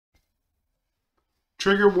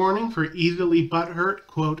Trigger warning for easily butthurt,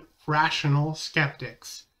 quote, rational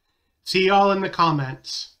skeptics. See y'all in the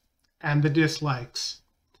comments and the dislikes.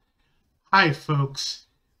 Hi, folks.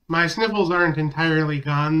 My sniffles aren't entirely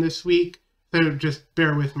gone this week, so just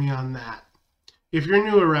bear with me on that. If you're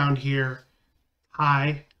new around here,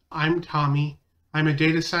 hi, I'm Tommy. I'm a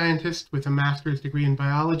data scientist with a master's degree in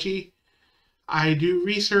biology. I do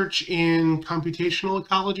research in computational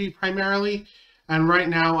ecology primarily, and right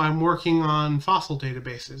now I'm working on fossil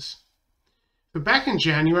databases. But back in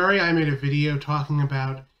January, I made a video talking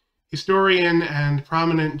about historian and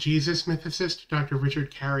prominent Jesus mythicist Dr.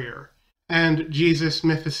 Richard Carrier, and Jesus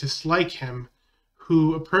mythicists like him,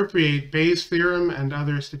 who appropriate Bayes' theorem and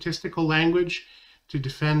other statistical language to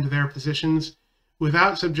defend their positions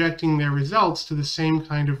without subjecting their results to the same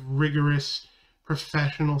kind of rigorous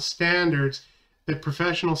professional standards that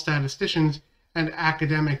professional statisticians and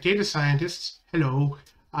academic data scientists,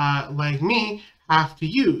 like me, have to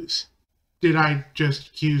use. Did I just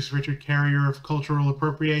accuse Richard Carrier of cultural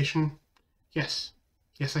appropriation? Yes.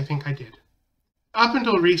 Yes, I think I did. Up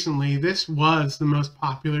until recently, this was the most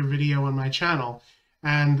popular video on my channel,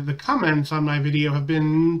 and the comments on my video have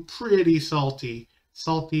been pretty salty.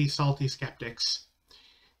 Salty skeptics.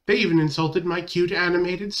 They even insulted my cute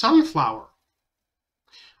animated sunflower.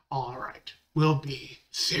 Alright, we'll be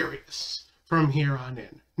serious from here on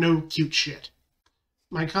in. No cute shit.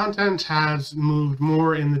 My content has moved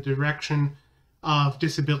more in the direction of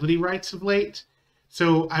disability rights of late,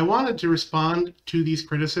 so I wanted to respond to these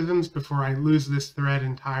criticisms before I lose this thread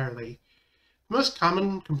entirely. The most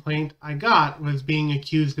common complaint I got was being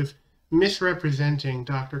accused of misrepresenting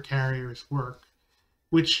Dr. Carrier's work,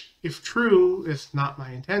 which, if true, is not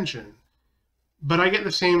my intention. But I get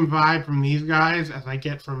the same vibe from these guys as I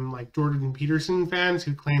get from, like, Jordan Peterson fans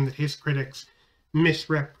who claim that his critics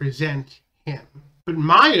misrepresent him. But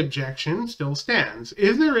my objection still stands.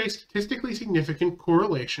 Is there a statistically significant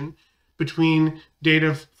correlation between date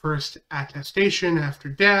of first attestation after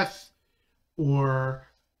death, or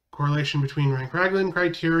correlation between Rank Raglan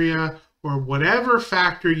criteria, or whatever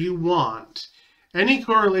factor you want, any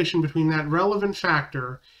correlation between that relevant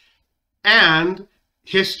factor and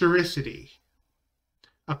historicity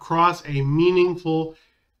across a meaningful,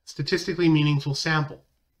 statistically meaningful sample?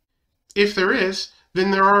 If there is,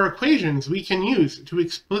 then there are equations we can use to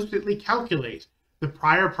explicitly calculate the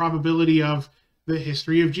prior probability of the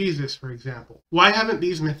history of Jesus, for example. Why haven't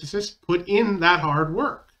these mythicists put in that hard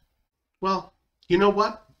work? Well, you know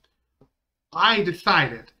what? I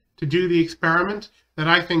decided to do the experiment that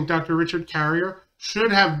I think Dr. Richard Carrier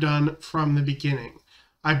should have done from the beginning.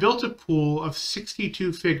 I built a pool of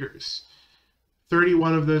 62 figures.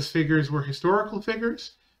 31 of those figures were historical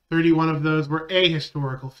figures. 31 of those were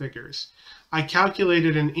ahistorical figures. I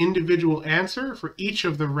calculated an individual answer for each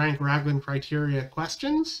of the Rank Raglan criteria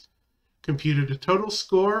questions, computed a total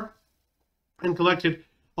score, and collected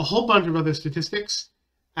a whole bunch of other statistics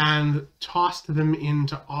and tossed them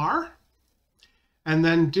into R, and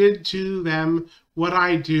then did to them what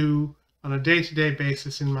I do on a day-to-day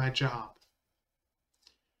basis in my job.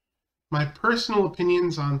 My personal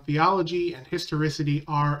opinions on theology and historicity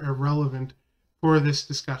are irrelevant for this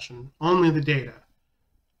discussion, only the data.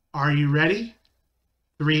 Are you ready?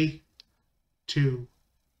 3, 2,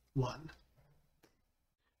 1.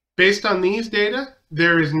 Based on these data,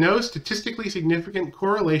 there is no statistically significant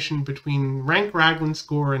correlation between Rank Raglan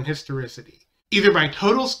score and historicity, either by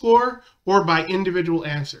total score or by individual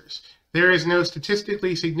answers. There is no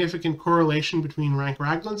statistically significant correlation between Rank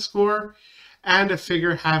Raglan score and a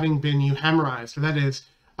figure having been euhemerized, that is,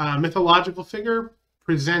 a mythological figure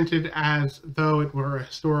presented as though it were a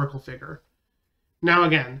historical figure. Now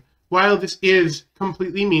again, while this is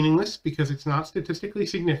completely meaningless because it's not statistically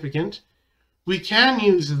significant, we can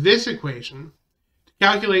use this equation to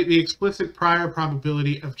calculate the explicit prior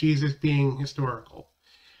probability of Jesus being historical.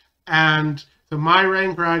 And so my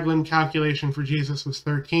Rank Raglan calculation for Jesus was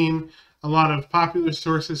 13. A lot of popular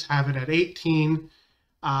sources have it at 18,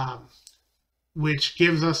 which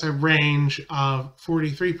gives us a range of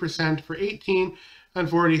 43% for 18 and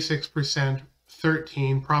 46%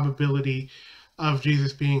 13 probability of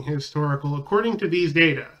Jesus being historical, according to these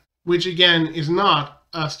data, which again is not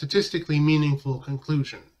a statistically meaningful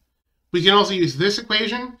conclusion. We can also use this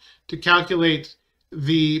equation to calculate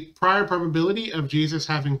the prior probability of Jesus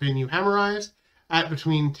having been euhemerized at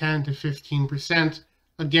between 10 to 15%,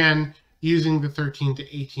 again, using the 13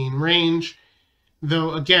 to 18 range.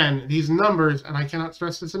 Though, again, these numbers, and I cannot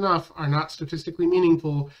stress this enough, are not statistically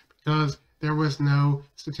meaningful because there was no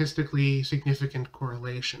statistically significant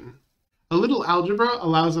correlation. A little algebra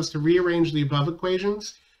allows us to rearrange the above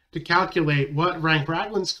equations to calculate what Rank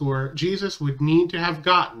Raglan score Jesus would need to have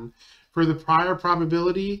gotten for the prior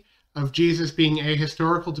probability of Jesus being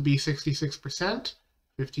ahistorical to be 66%,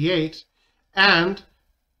 58, and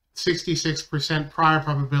 66% prior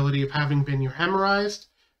probability of having been euhemerized,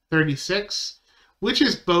 36, which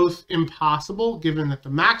is both impossible given that the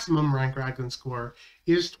maximum Rank Raglan score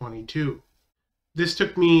is 22. This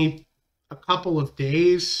took me a couple of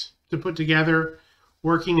days to put together,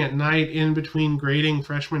 working at night in between grading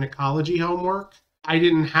freshman ecology homework. I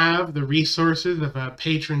didn't have the resources of a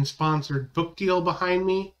patron-sponsored book deal behind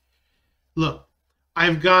me. Look,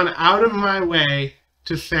 I've gone out of my way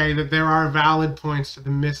to say that there are valid points to the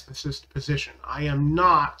mythicist position. I am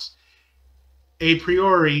not a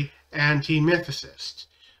priori anti-mythicist,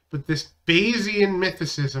 but this Bayesian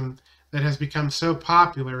mythicism that has become so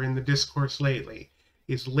popular in the discourse lately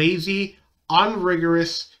is lazy,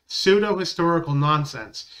 unrigorous, pseudo-historical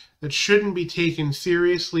nonsense that shouldn't be taken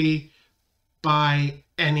seriously by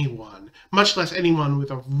anyone, much less anyone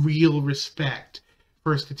with a real respect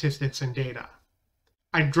for statistics and data.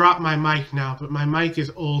 I dropped my mic now, but my mic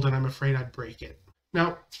is old and I'm afraid I'd break it.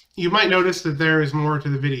 Now, you might notice that there is more to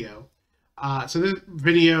the video. So this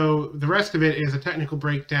video, the rest of it is a technical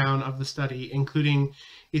breakdown of the study, including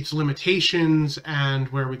its limitations and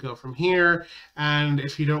where we go from here. And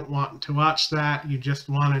if you don't want to watch that, you just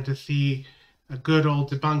wanted to see a good old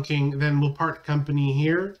debunking, then we'll part company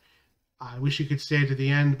here. I wish you could stay to the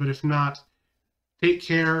end, but if not, take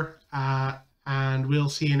care, and we'll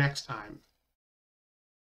see you next time.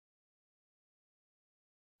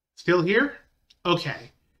 Still here?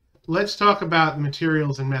 Okay. Let's talk about the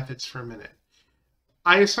materials and methods for a minute.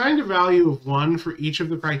 I assigned a value of 1 for each of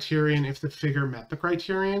the criterion if the figure met the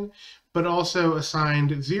criterion, but also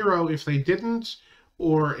assigned 0 if they didn't,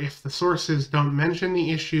 or if the sources don't mention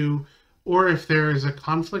the issue, or if there is a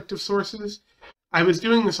conflict of sources. I was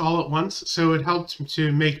doing this all at once, so it helped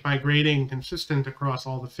to make my grading consistent across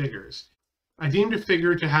all the figures. I deemed a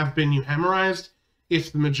figure to have been euhemerized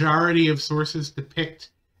if the majority of sources depict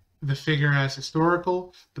the figure as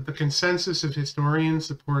historical, but the consensus of historians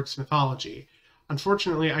supports mythology.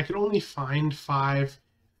 Unfortunately, I could only find 5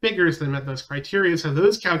 figures that met those criteria, so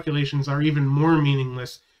those calculations are even more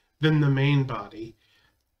meaningless than the main body.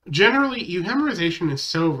 Generally, euhemerization is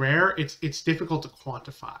so rare, it's difficult to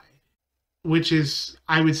quantify, which is,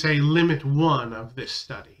 I would say, limit 1 of this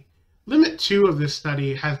study. Limit 2 of this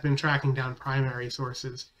study has been tracking down primary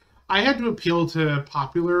sources. I had to appeal to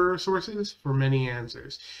popular sources for many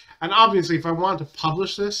answers. And obviously, if I want to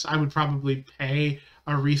publish this, I would probably pay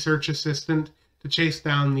a research assistant to chase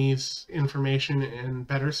down these information in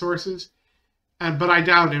better sources. But I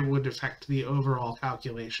doubt it would affect the overall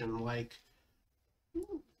calculation, like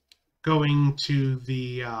going to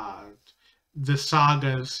the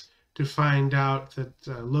sagas to find out that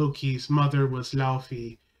Loki's mother was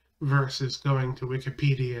Laufey versus going to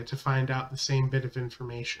Wikipedia to find out the same bit of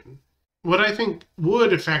information. What I think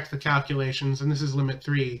would affect the calculations, and this is limit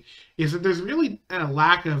 3, is that there's really a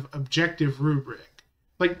lack of objective rubric.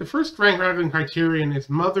 Like, the first Rank Raglan criterion is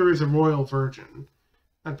mother is a royal virgin.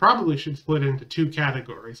 That probably should split into 2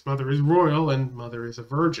 categories. Mother is royal and mother is a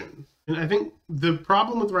virgin. And I think the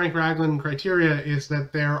problem with Rank Raglan criteria is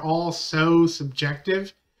that they're all so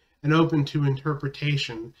subjective and open to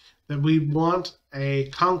interpretation that we want a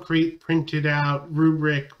concrete printed out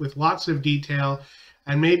rubric with lots of detail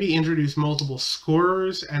and maybe introduce multiple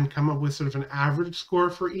scorers and come up with sort of an average score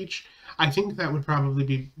for each. I think that would probably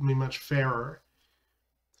be much fairer.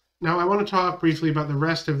 Now I want to talk briefly about the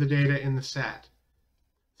rest of the data in the set.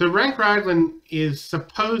 So Rank Raglan is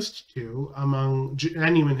supposed to, among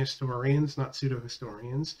genuine historians, not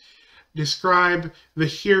pseudo-historians, describe the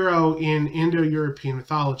hero in Indo-European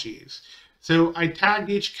mythologies. So I tagged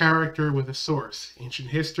each character with a source: ancient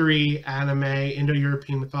history, anime,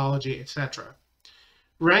 Indo-European mythology, etc.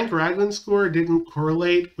 Rank Raglan score didn't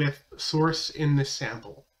correlate with source in this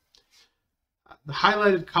sample. The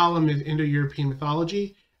highlighted column is Indo-European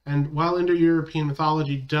mythology, and while Indo-European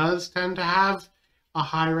mythology does tend to have a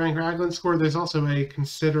high Rank Raglan score, there's also a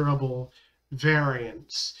considerable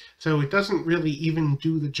variance. So it doesn't really even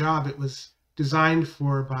do the job it was designed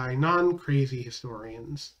for by non-crazy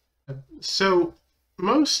historians. So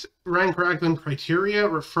most Rank Raglan criteria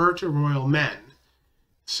refer to royal men.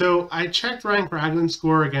 So I checked Rank Raglan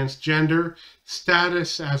score against gender,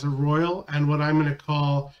 status as a royal, and what I'm going to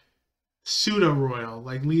call pseudo-royal,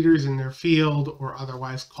 like leaders in their field or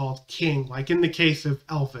otherwise called king, like in the case of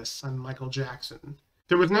Elvis and Michael Jackson.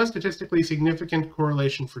 There was no statistically significant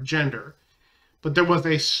correlation for gender, but there was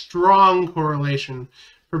a strong correlation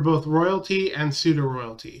for both royalty and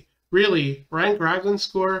pseudo-royalty. Really, Rank Raglan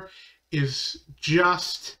score is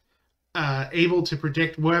just able to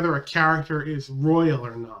predict whether a character is royal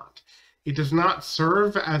or not. It does not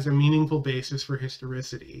serve as a meaningful basis for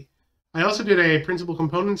historicity. I also did a principal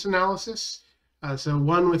components analysis, so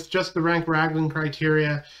one with just the rank Raglan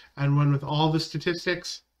criteria and one with all the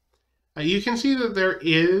statistics. You can see that there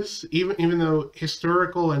is, even though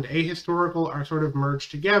historical and ahistorical are sort of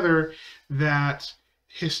merged together, that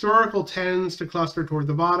historical tends to cluster toward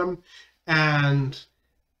the bottom and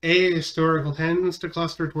ahistorical tends to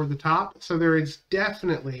cluster toward the top. So there is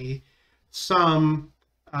definitely some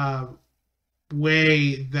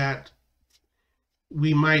way that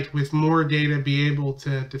we might, with more data, be able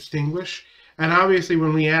to distinguish. And obviously,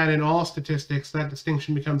 when we add in all statistics, that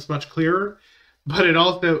distinction becomes much clearer. But it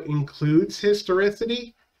also includes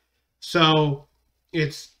historicity. So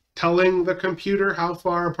it's telling the computer how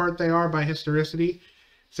far apart they are by historicity.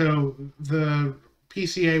 So the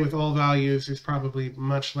PCA with all values is probably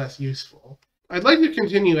much less useful. I'd like to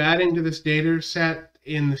continue adding to this data set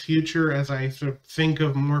in the future as I sort of think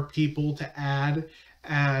of more people to add.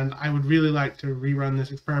 And I would really like to rerun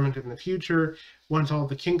this experiment in the future once all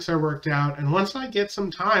the kinks are worked out. And once I get some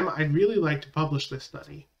time, I'd really like to publish this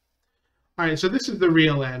study. All right, so this is the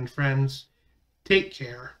real end, friends. Take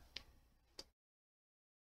care.